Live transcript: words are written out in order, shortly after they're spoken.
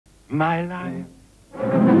my life.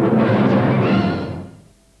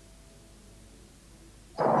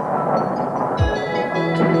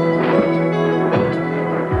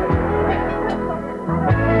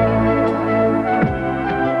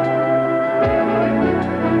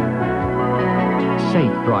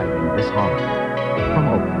 Safe driving this holiday from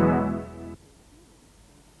Opel.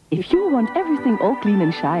 If you want everything all clean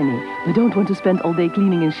and shiny, but don't want to spend all day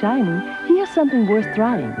cleaning and shining, here's something worth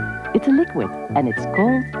trying. It's a liquid, and it's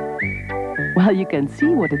called... Well, you can see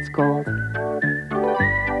what it's called.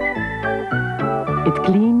 It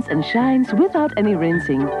cleans and shines without any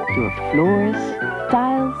rinsing your floors,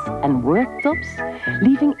 tiles, and worktops,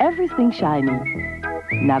 leaving everything shiny.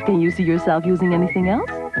 Now, can you see yourself using anything else?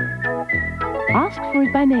 Ask for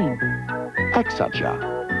it by name. Exatja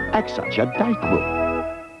Dijkroep.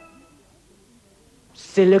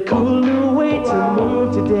 Still a cool new way to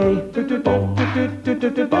move today.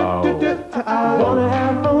 Wanna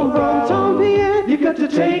have fun from Tompier? You got to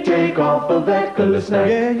take off of that color snack.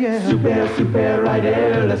 Super, right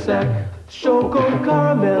there, the snack. Choco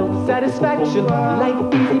caramel satisfaction.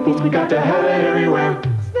 Like easy beats, we got to have it everywhere.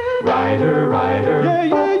 Rider.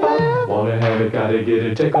 Wanna have it, gotta get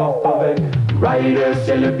it, take off of it. Rider,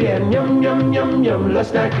 c'est le bien, yum. Le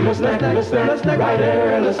snack.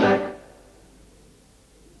 Rider, le snack.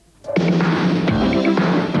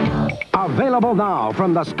 Available now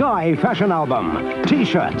from the Sky Fashion Album.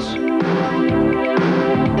 T-shirts.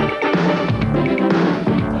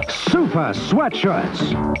 Super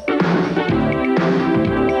sweatshirts.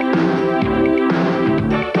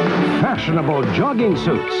 Fashionable jogging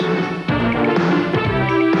suits.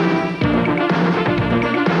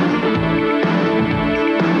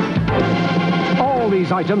 All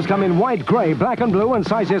these items come in white, grey, black and blue and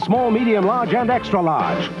sizes small, medium, large and extra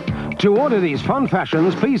large. To order these fun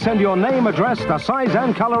fashions, please send your name, address, the size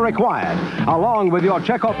and colour required, along with your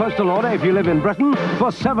cheque or postal order if you live in Britain, for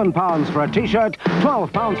 £7 for a T-shirt,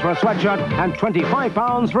 £12 for a sweatshirt and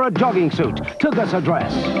 £25 for a jogging suit to this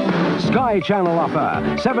address. Sky Channel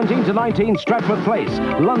offer, 17 to 19 Stratford Place,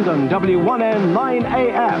 London, W1N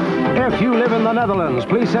 9AF. If you live in the Netherlands,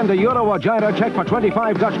 please send a euro or gyro cheque for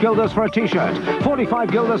 25 Dutch guilders for a T-shirt, 45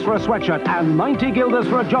 guilders for a sweatshirt and 90 guilders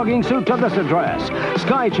for a jogging suit to this address.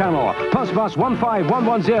 Sky Channel, Postbus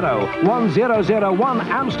 15110, 1001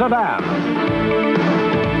 Amsterdam.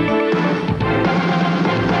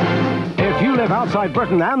 If you live outside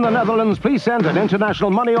Britain and the Netherlands, please send an international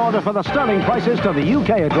money order for the sterling prices to the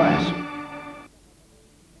UK address.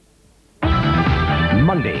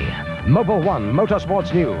 Monday, Mobil 1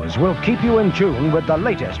 Motorsports News will keep you in tune with the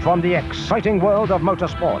latest from the exciting world of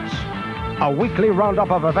motorsports. A weekly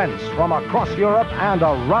roundup of events from across Europe and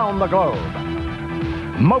around the globe.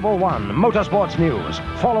 Mobil 1 Motorsports News,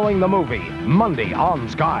 following the movie, Monday on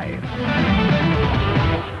Sky.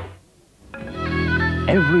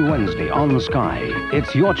 Every Wednesday on Sky,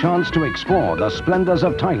 it's your chance to explore the splendors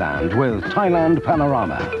of Thailand with Thailand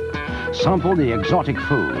Panorama. Sample the exotic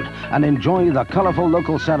food and enjoy the colorful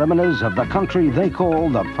local ceremonies of the country they call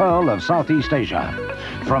the Pearl of Southeast Asia.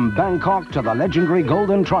 From Bangkok to the legendary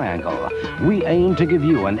Golden Triangle, we aim to give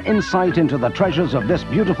you an insight into the treasures of this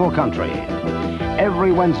beautiful country.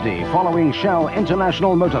 Every Wednesday, following Shell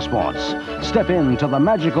International Motorsports, step into the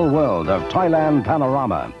magical world of Thailand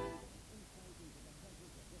Panorama.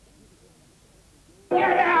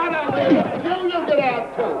 Get out of there! You get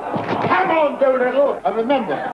out too! Come on, Doolittle! And remember,